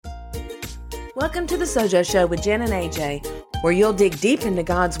Welcome to the Sojo Show with Jen and AJ, where you'll dig deep into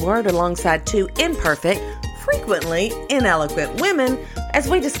God's Word alongside two imperfect, frequently ineloquent women as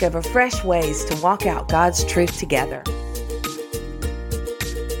we discover fresh ways to walk out God's truth together.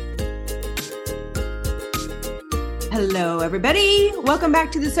 Hello, everybody. Welcome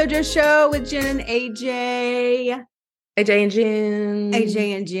back to the Sojo Show with Jen and AJ. AJ and Jen.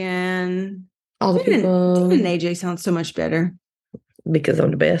 AJ and Jen. All the people. Jen and AJ sounds so much better. Because I'm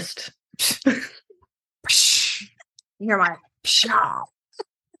the best. You're my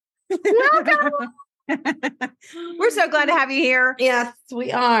welcome. We're so glad to have you here. Yes,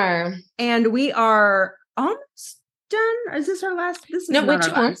 we are. And we are almost done. Is this our last? This is no, we have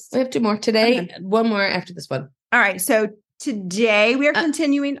two more. We have two more today. Okay. One more after this one. All right. So today we are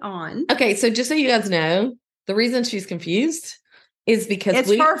continuing on. Okay. So just so you guys know, the reason she's confused is because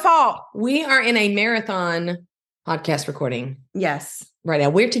it's her fault. We are in a marathon podcast recording. Yes. Right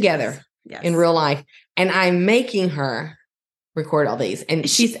now. We're together in real life. And I'm making her record all these. And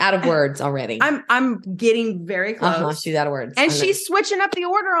she's out of words already. I'm getting very close. She's out of words. And she's switching up the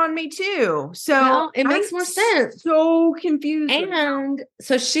order on me too. So it makes more sense. So confused. And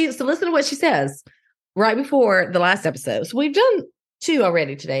so listen to what she says right before the last episode. So we've done two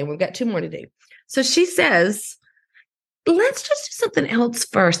already today. And we've got two more to do. So she says, let's just do something else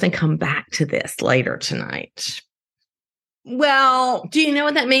first and come back to this later tonight. Well, do you know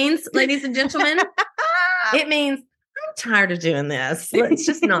what that means, ladies and gentlemen? It means I'm tired of doing this. Let's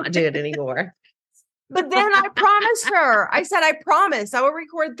just not do it anymore. But then I promised her. I said, I promise I will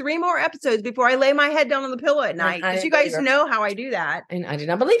record 3 more episodes before I lay my head down on the pillow at night. Because you guys know how I do that. And I did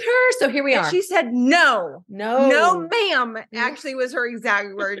not believe her. So here we are. She said, no, ma'am. Actually was her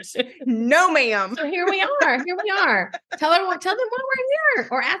exact words. No, ma'am. So here we are. Tell them why we're here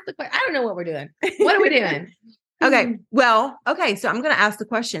or ask the question. I don't know what we're doing. What are we doing? Okay. Well, okay. So I'm going to ask the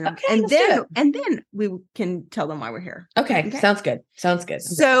question and then we can tell them why we're here. Okay. Sounds good.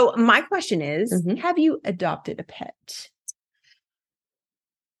 So my question is, have you adopted a pet?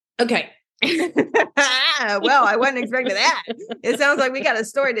 Okay. Well, I wasn't expecting that. It sounds like we got a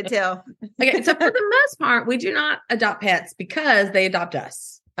story to tell. Okay. So for the most part, we do not adopt pets because they adopt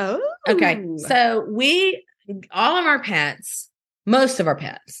us. Oh, okay. So most of our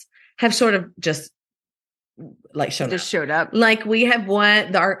pets have sort of just showed up. Like we have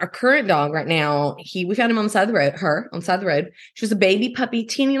our current dog right now. We found him on the side of the road. Her on the side of the road. She was a baby puppy,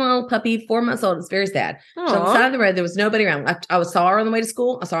 teeny little puppy, 4 months old. It's very sad. So on the side of the road, there was nobody around. I saw her on the way to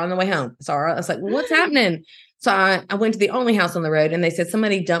school. I saw her on the way home. I was like, well, what's happening? So I went to the only house on the road, and they said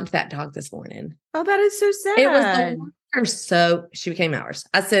somebody dumped that dog this morning. Oh, that is so sad. It was the worst. So she became ours.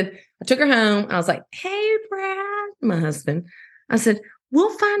 I took her home. I was like, hey, Brad, my husband. I said,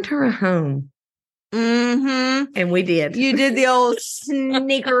 we'll find her a home. Mm-hmm. And we did. You did the old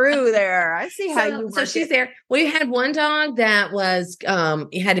sneakeroo there. I see how you. So she's there. We had one dog that was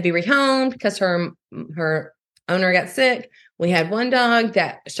it had to be rehomed because her owner got sick. We had one dog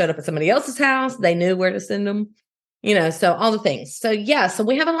that showed up at somebody else's house. They knew where to send them. So all the things. So yeah. So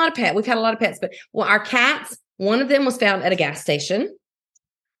we have a lot of pets. We've had a lot of pets, but our cats. One of them was found at a gas station.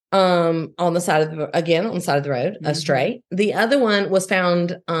 On the side of the road, a stray. The other one was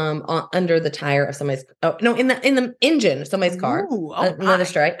found under the tire of somebody's. Oh no, in the engine of somebody's car. Ooh, another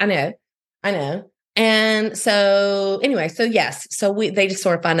stray. I know. And so anyway, so yes, so they just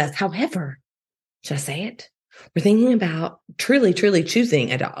sort of find us. However, should I say it? We're thinking about truly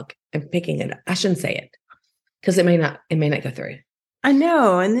choosing a dog and picking it. I shouldn't say it because it may not go through. I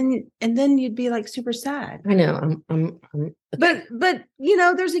know, and then you'd be like super sad. I know. But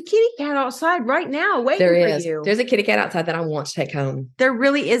there's a kitty cat outside right now waiting for you. There's a kitty cat outside that I want to take home. There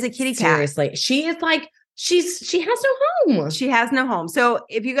really is a kitty cat. Seriously, she is like she has no home. She has no home. So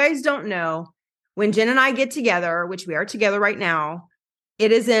if you guys don't know, when Jen and I get together, which we are together right now,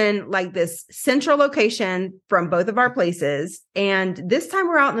 it is in like this central location from both of our places, and this time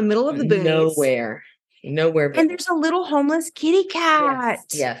we're out in the middle of the boonies. Nowhere. But and there's a little homeless kitty cat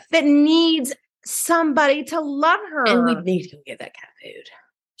yes. that needs somebody to love her. And we need to get that cat food.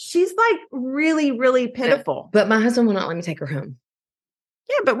 She's like really, really pitiful. But my husband will not let me take her home.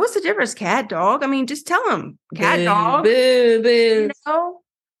 Yeah, but what's the difference? Cat, dog? I mean, just tell him. Cat, dog. Boo.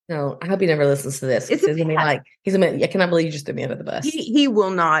 No, I hope he never listens to this. He's gonna be like, I cannot believe you just threw me under the bus. He will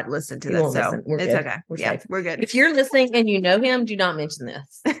not listen to this. So it's good. okay. We're safe. We're good. If you're listening and you know him, do not mention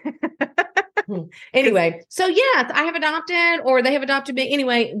this. Anyway, so yes, I have adopted, or they have adopted me.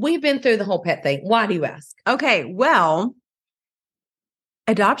 Anyway, we've been through the whole pet thing. Why do you ask? Okay, well,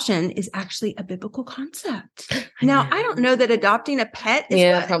 adoption is actually a biblical concept. Now, I don't know that adopting a pet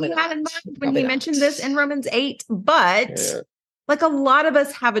is what he had in mind when he mentioned this in Romans 8, but like a lot of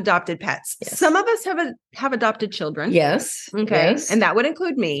us have adopted pets. Yes. Some of us have adopted children. Yes. Okay. Yes. And that would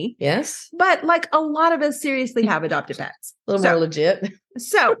include me. Yes. But like a lot of us seriously have adopted pets. A little more legit.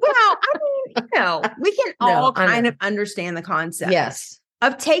 So, well, I mean, we can all kind of understand the concept Yes.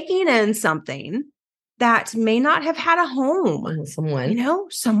 of taking in something that may not have had a home.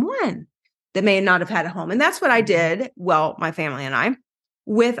 Someone That may not have had a home. And that's what I did. Well, my family and I,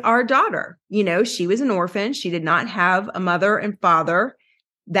 with our daughter. She was an orphan. She did not have a mother and father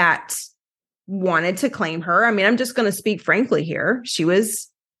that wanted to claim her. I mean, I'm just going to speak frankly here. She was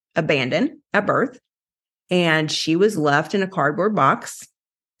abandoned at birth, and she was left in a cardboard box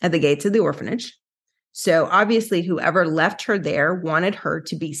at the gates of the orphanage. So obviously, whoever left her there wanted her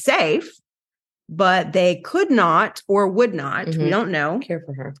to be safe, but they could not or would not, we don't know, care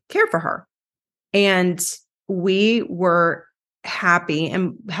for her. And we were happy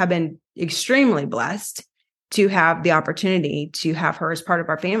and have been extremely blessed to have the opportunity to have her as part of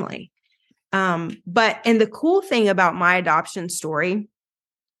our family. And the cool thing about my adoption story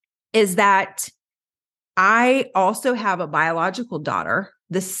is that I also have a biological daughter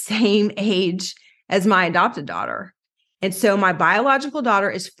the same age as my adopted daughter. And so my biological daughter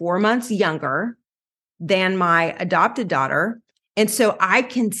is 4 months younger than my adopted daughter. And so I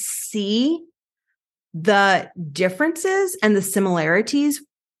can see the differences and the similarities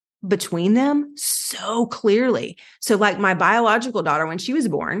between them so clearly. So like my biological daughter, when she was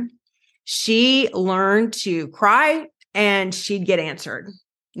born, she learned to cry and she'd get answered,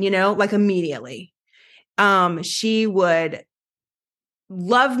 like immediately. She would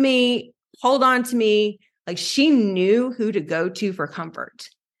love me, hold on to me. Like she knew who to go to for comfort.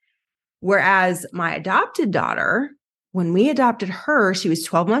 Whereas my adopted daughter, when we adopted her, she was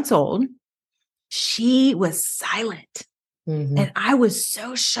 12 months old. She was silent. And I was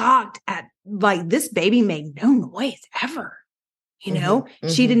so shocked at like this baby made no noise ever.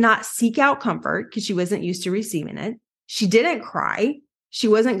 She did not seek out comfort because she wasn't used to receiving it. She didn't cry. She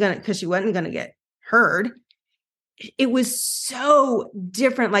wasn't going to get heard. It was so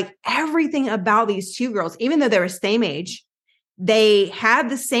different. Like everything about these two girls, even though they were same age, they had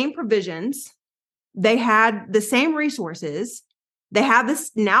the same provisions. They had the same resources. They have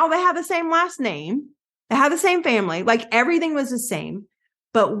the same last name. They have the same family. Like everything was the same,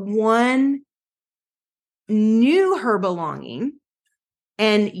 but one knew her belonging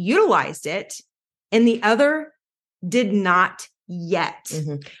and utilized it, and the other did not yet.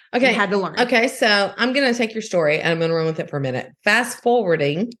 Okay. Had to learn. Okay. So I'm going to take your story and I'm going to run with it for a minute. Fast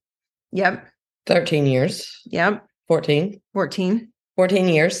forwarding. Yep. 13 years. Yep. 14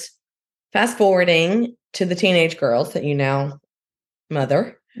 years. Fast forwarding to the teenage girls that you now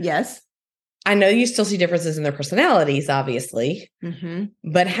mother. Yes. I know you still see differences in their personalities, obviously,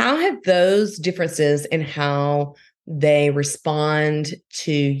 but how have those differences in how they respond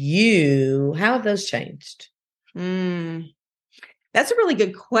to you, how have those changed? That's a really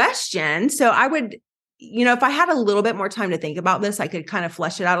good question. So I would, if I had a little bit more time to think about this, I could kind of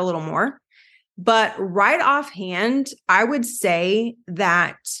flesh it out a little more. But right offhand, I would say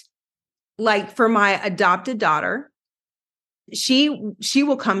that like for my adopted daughter, she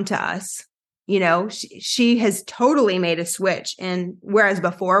will come to us. She has totally made a switch. And whereas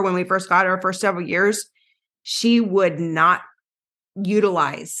before, when we first got her, first several years, she would not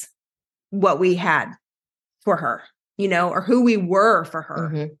utilize what we had for her, or who we were for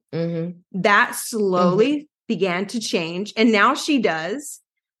her. That slowly began to change. And now she does.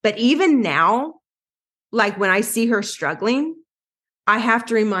 But even now, like when I see her struggling, I have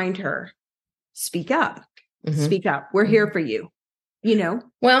to remind her, speak up, speak up. We're here for you.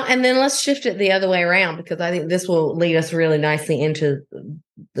 Well, and then let's shift it the other way around, because I think this will lead us really nicely into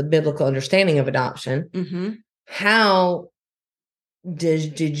the biblical understanding of adoption. How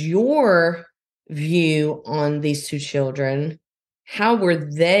did your view on these two children, how were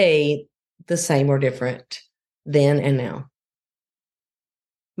they the same or different then and now?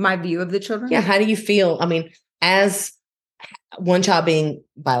 My view of the children? Yeah. How do you feel? I mean, as one child being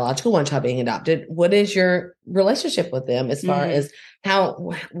biological, one child being adopted, what is your relationship with them as far as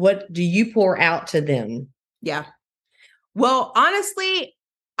what do you pour out to them? Yeah. Well, honestly,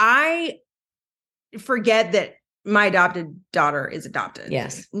 I forget that my adopted daughter is adopted.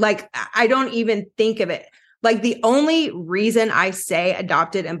 Yes. Like I don't even think of it. Like the only reason I say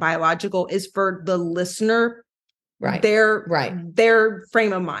adopted and biological is for the listener, their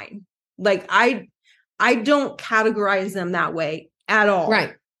frame of mind. Like I don't categorize them that way at all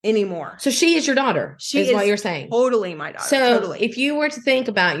anymore. So she is your daughter. She is what you're saying. Totally my daughter. So totally. If you were to think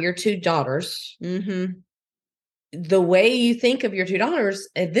about your two daughters, the way you think of your two daughters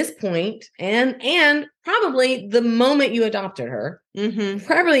at this point, and probably the moment you adopted her,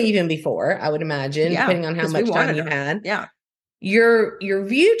 probably even before, I would imagine, depending on how much time you had. Yeah. Your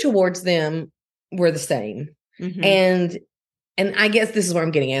view towards them were the same. And I guess this is where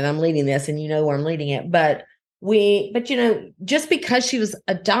I'm getting at. I'm leading this, and you know where I'm leading it. But just because she was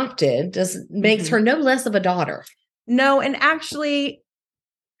adopted makes her no less of a daughter. No, and actually,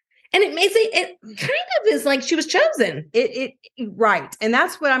 and it kind of is like she was chosen. It right. And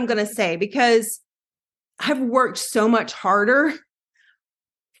that's what I'm going to say, because I've worked so much harder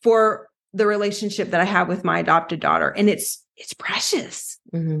for the relationship that I have with my adopted daughter. And it's precious,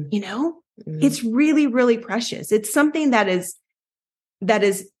 it's really, really precious. It's something that is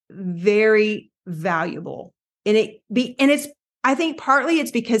very valuable. I think partly it's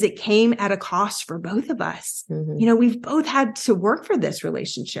because it came at a cost for both of us. We've both had to work for this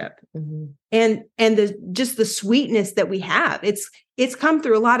relationship, and the sweetness that we have. It's come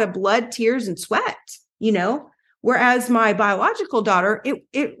through a lot of blood, tears, and sweat. Whereas my biological daughter,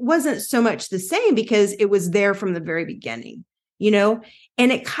 it wasn't so much the same, because it was there from the very beginning.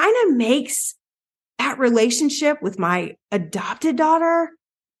 And it kind of makes that relationship with my adopted daughter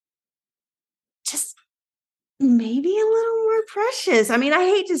just maybe a little more precious. I mean, I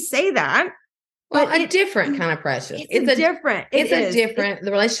hate to say that. Well, a different kind of precious. It's different.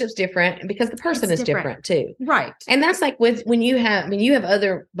 The relationship's different because the person is different too. Right. And that's like when you have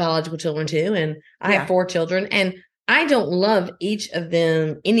other biological children too. And I have 4 children, and I don't love any of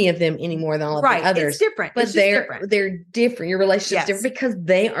them any more than all of the others. It's different. But they're different. Your relationship's different because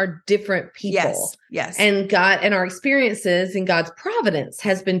they are different people. Yes. And God and our experiences and God's providence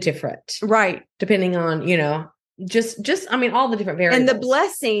has been different. Right. Depending on, all the different variables. And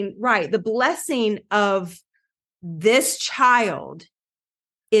the blessing of this child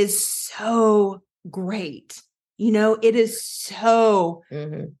is so great. It is so,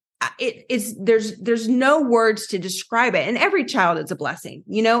 there's no words to describe it. And every child is a blessing,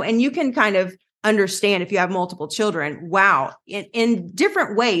 and you can kind of understand if you have multiple children, wow, in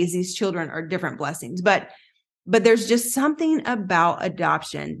different ways, these children are different blessings, but there's just something about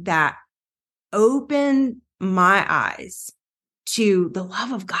adoption that opened my eyes to the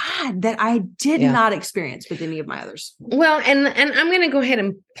love of God that I did not experience with any of my others. Well, and I'm going to go ahead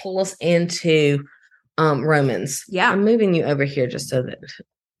and pull us into Romans. Yeah. I'm moving you over here just so that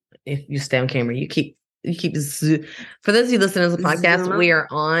if you stay on camera, you keep for those of you listening to the podcast, we are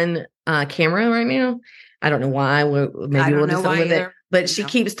on camera right now. I don't know why. Maybe we'll do something with it. But she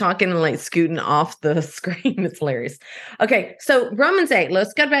keeps talking and like scooting off the screen. It's hilarious. Okay, so Romans 8.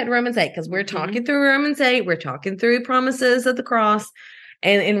 Let's go back to Romans 8 because we're talking through Romans 8. We're talking through promises of the cross.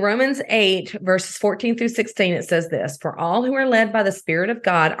 And in Romans 8, verses 14 through 16, it says this: "For all who are led by the Spirit of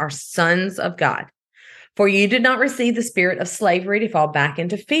God are sons of God. For you did not receive the spirit of slavery to fall back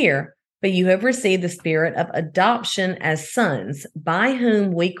into fear, but you have received the spirit of adoption as sons, by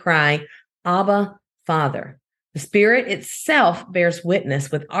whom we cry, Abba, Father. The Spirit itself bears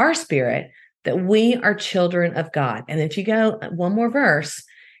witness with our spirit that we are children of God." And if you go one more verse,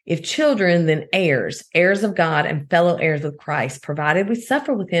 "If children, then heirs, heirs of God and fellow heirs with Christ, provided we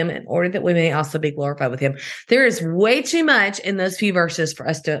suffer with him in order that we may also be glorified with him." There is way too much in those few verses for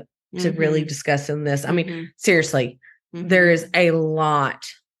us to really discuss in this. I mean, seriously, there is a lot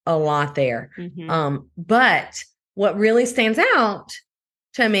there. But what really stands out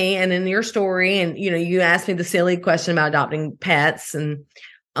to me, and in your story, and you asked me the silly question about adopting pets, and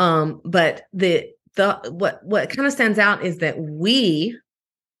but what kind of stands out is that we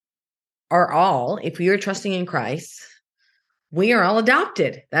are all, if we are trusting in Christ, we are all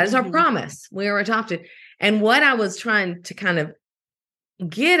adopted. That is our promise. We are adopted. And what I was trying to kind of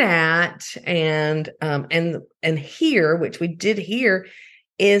get at and hear, which we did hear,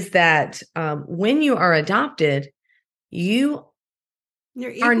 is that when you are adopted, you're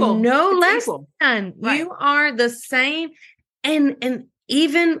are no less than. Right. You are the same. And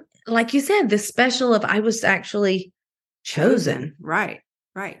even like you said, the special of I was actually chosen. Right.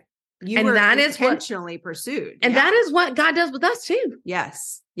 You were intentionally pursued. And that is what God does with us too.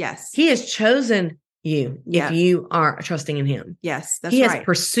 Yes. He has chosen you if you are trusting in him. Yes, that's He right. has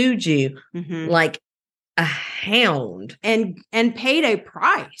pursued you like a hound. And paid a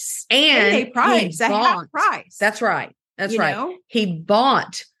price. And paid a price. A half price. That's right. That's right. He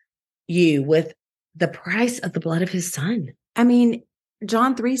bought you with the price of the blood of his son. I mean,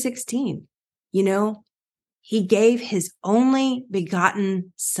 John 3:16, he gave his only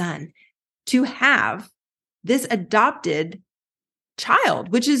begotten son to have this adopted child,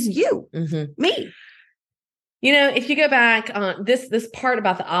 which is you, me. If you go back on this part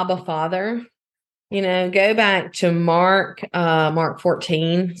about the Abba Father, Go back to Mark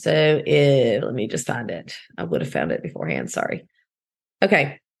 14. So let me just find it. I would have found it beforehand. Sorry.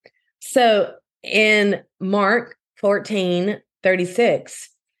 Okay. So in Mark 14:36,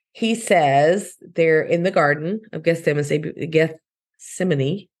 he says they're in the Garden of Gethsemane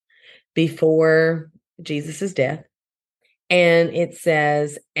before Jesus' death. And it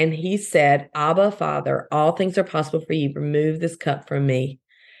says, and he said, Abba, Father, all things are possible for you. Remove this cup from me.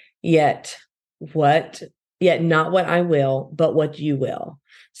 Yet not what I will, but what you will.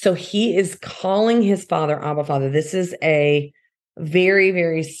 So he is calling his Father, Abba, Father. This is a very,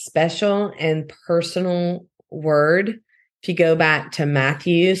 very special and personal word. If you go back to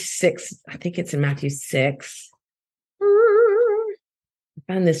Matthew 6, I think it's in Matthew 6. I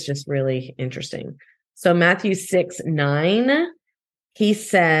find this just really interesting. So Matthew 6:9, he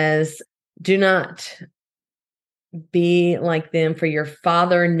says, do not be like them, for your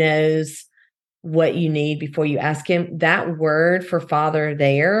Father knows what you need before you ask him. That word for Father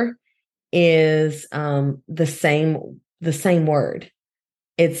there is the same word.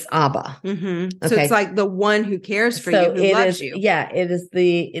 It's Abba. Mm-hmm. So it's like the one who cares for you, who loves you. Yeah, it is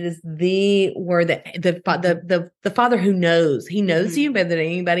the word that the Father who knows. He knows you better than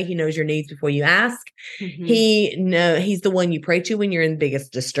anybody. He knows your needs before you ask. He's the one you pray to when you're in the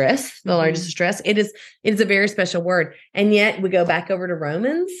biggest distress, the largest distress. It is a very special word. And yet we go back over to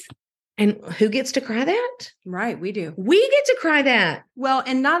Romans. And who gets to cry that? Right, we do. We get to cry that. Well,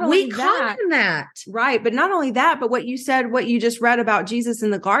 and not only we call him that. Right, but not only that, but what you just read about Jesus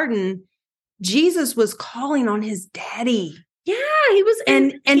in the garden, Jesus was calling on his daddy. Yeah, he was.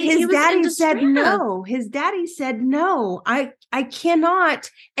 And his daddy said no. His daddy said, no, I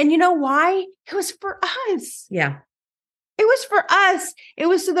cannot. And you know why? It was for us. Yeah. It was for us. It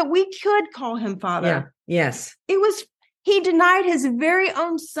was so that we could call him Father. Yeah. Yes. He denied his very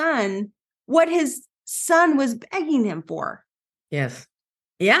own son what his son was begging him for. Yes.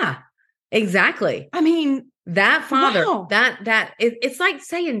 Yeah, exactly. I mean, that Father, wow. It's like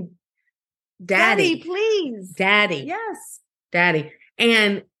saying, Daddy, please. Daddy. Yes. Daddy.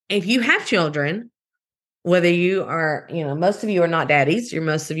 And if you have children, whether you are, most of you are not daddies,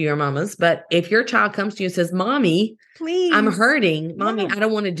 most of you are mamas, but if your child comes to you and says, Mommy, please, I'm hurting. Mommy, I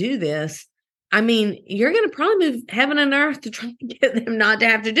don't want to do this. I mean, you're going to probably move heaven and earth to try to get them not to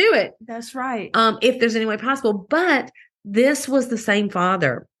have to do it. That's right. If there's any way possible. But this was the same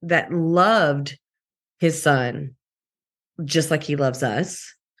Father that loved his son just like he loves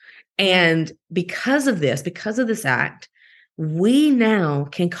us. And because of this act, we now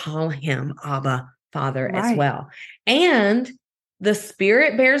can call him Abba, Father, as well. And the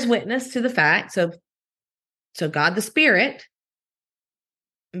Spirit bears witness to the fact. So God, the Spirit,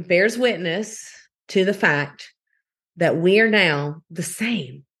 bears witness to the fact that we are now the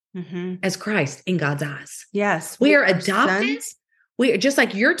same as Christ in God's eyes. Yes. We are adopted. Sons. We are just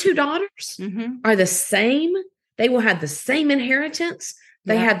like your two daughters are the same. They will have the same inheritance.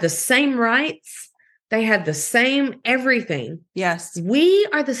 They have the same rights. They have the same everything. Yes. We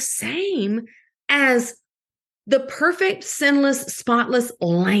are the same as the perfect, sinless, spotless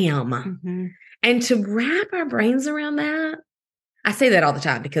lamb. And to wrap our brains around that, I say that all the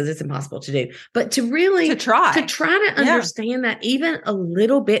time because it's impossible to do, but to try to understand that even a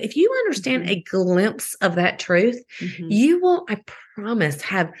little bit, if you understand a glimpse of that truth, you will, I promise,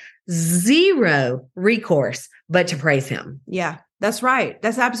 have zero recourse but to praise him. Yeah, that's right.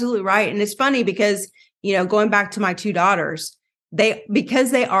 That's absolutely right. And it's funny because, going back to my two daughters,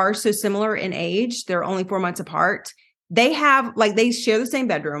 because they are so similar in age, they're only 4 months apart. They have they share the same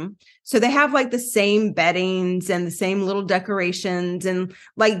bedroom. So they have the same beddings and the same little decorations and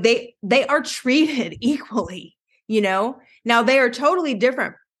they are treated equally, Now they are totally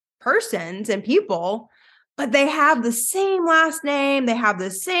different persons and people, but they have the same last name. They have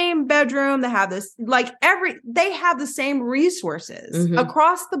the same bedroom. They have this they have the same resources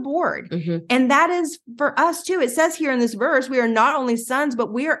across the board. And that is for us too. It says here in this verse, we are not only sons,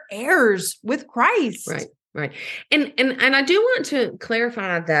 but we are heirs with Christ. Right. And I do want to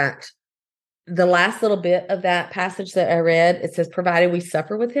clarify that the last little bit of that passage that I read, it says, provided we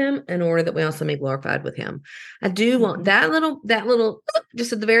suffer with him in order that we also may be glorified with him. I do want that little,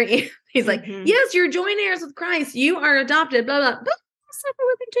 just at the very end. He's like, yes, you're joint heirs with Christ. You are adopted, blah, blah, blah. Suffer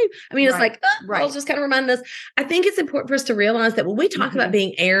with him too. I mean, it's I'll just kind of remind us. I think it's important for us to realize that when we talk about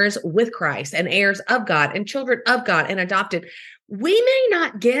being heirs with Christ and heirs of God and children of God and adopted, we may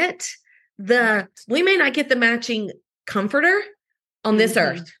not get the matching comforter on this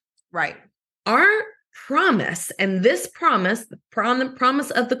earth. Right. Our promise, and this promise, the promise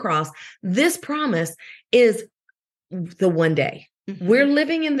of the cross, this promise is the one day. We're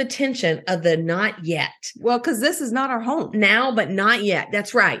living in the tension of the not yet. Well, because this is not our home. Now, but not yet.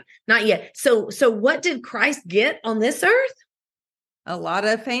 That's right. Not yet. So what did Christ get on this earth? A lot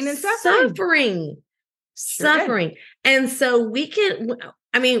of pain and suffering. Suffering. And so we can,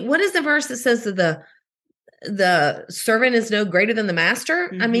 I mean, what is the verse that says that the servant is no greater than the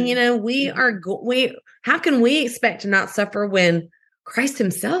master? I mean, you know, how can we expect to not suffer when Christ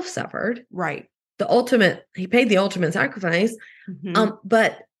himself suffered? Right. He paid the ultimate sacrifice.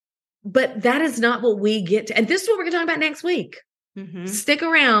 But that is not what we get to. And this is what we're going to talk about next week. Stick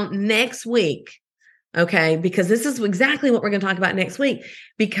around next week. Okay. Because this is exactly what we're going to talk about next week,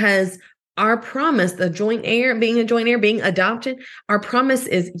 because our promise, being a joint heir, being adopted, our promise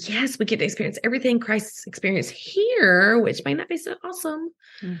is, yes, we get to experience everything Christ experienced here, which may not be so awesome,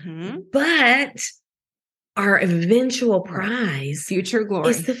 but our eventual prize, future glory,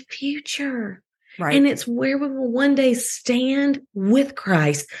 is the future. Right. And it's where we will one day stand with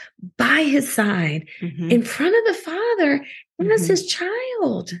Christ by his side in front of the Father as his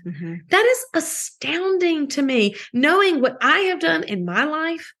child. That is astounding to me, knowing what I have done in my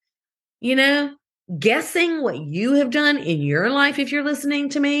life, you know, guessing what you have done in your life if you're listening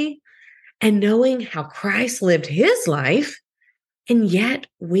to me, and knowing how Christ lived his life. And yet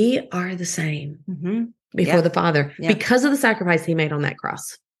we are the same before the Father because of the sacrifice he made on that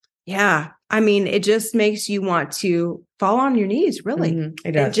cross. Yeah. I mean, it just makes you want to fall on your knees, really.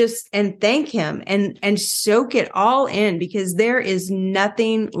 It does. And thank him and soak it all in, because there is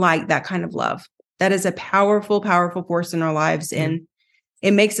nothing like that kind of love. That is a powerful, powerful force in our lives. And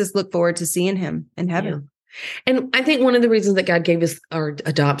it makes us look forward to seeing him in heaven. Yeah. And I think one of the reasons that God gave us our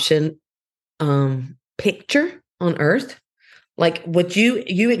adoption picture on earth, like what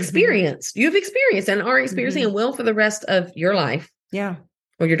you experienced, you've experienced and are experiencing and will for the rest of your life. Yeah.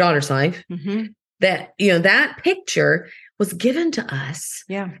 Or your daughter's life, that, you know, that picture was given to us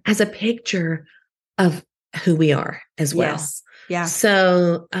as a picture of who we are as well. Yes. Yeah.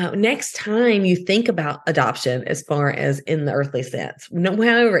 So next time you think about adoption, as far as in the earthly sense,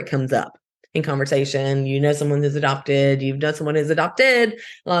 however it comes up in conversation, you know, someone who's adopted, you've known someone who's adopted,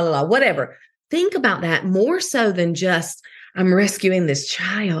 whatever. Think about that more so than just, I'm rescuing this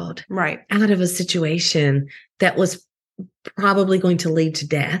child out of a situation that was probably going to lead to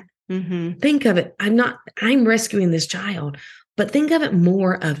death. Think of it. I'm rescuing this child, but think of it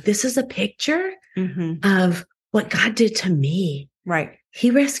more of, this is a picture of what God did to me. Right.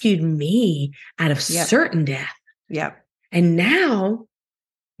 He rescued me out of certain death. Yep. And now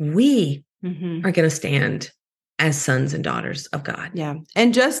we are going to stand as sons and daughters of God. Yeah.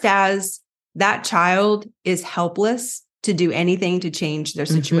 And just as that child is helpless to do anything to change their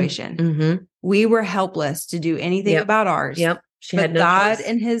situation, we were helpless to do anything about ours. But God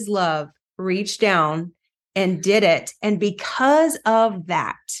in his love reached down and did it. And because of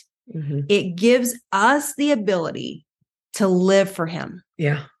that, it gives us the ability to live for him.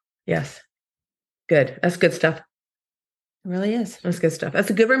 Yeah. Yes. Good. That's good stuff. It really is. That's good stuff.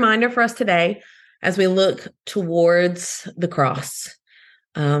 That's a good reminder for us today as we look towards the cross.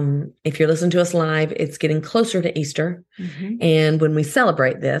 If you're listening to us live, it's getting closer to Easter. And when we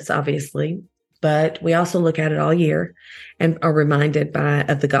celebrate this, obviously, but we also look at it all year and are reminded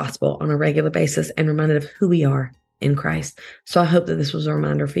of the gospel on a regular basis and reminded of who we are in Christ. So I hope that this was a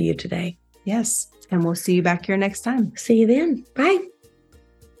reminder for you today. Yes. And we'll see you back here next time. See you then. Bye.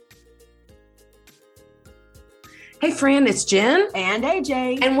 Hey, friend, it's Jen and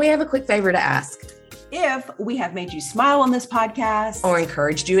AJ. And we have a quick favor to ask. If we have made you smile on this podcast, or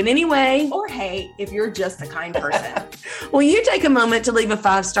encouraged you in any way, or hey, if you're just a kind person, will you take a moment to leave a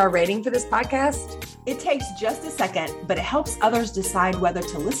 5-star rating for this podcast? It takes just a second, but it helps others decide whether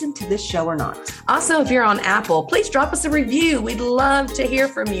to listen to this show or not. Also, if you're on Apple, please drop us a review. We'd love to hear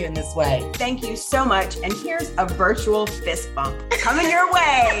from you in this way. Thank you so much. And here's a virtual fist bump coming your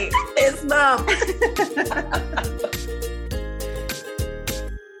way. Fist bump.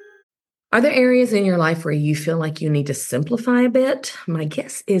 Are there areas in your life where you feel like you need to simplify a bit? My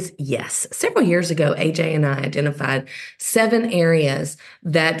guess is yes. Several years ago, AJ and I identified 7 areas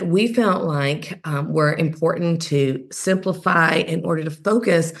that we felt like were important to simplify in order to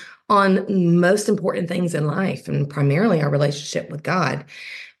focus on most important things in life, and primarily our relationship with God.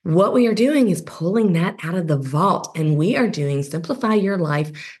 What we are doing is pulling that out of the vault, and we are doing Simplify Your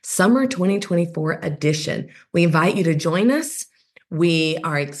Life Summer 2024 edition. We invite you to join us. We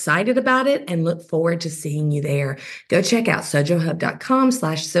are excited about it and look forward to seeing you there. Go check out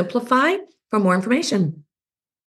sojohub.com/simplify for more information.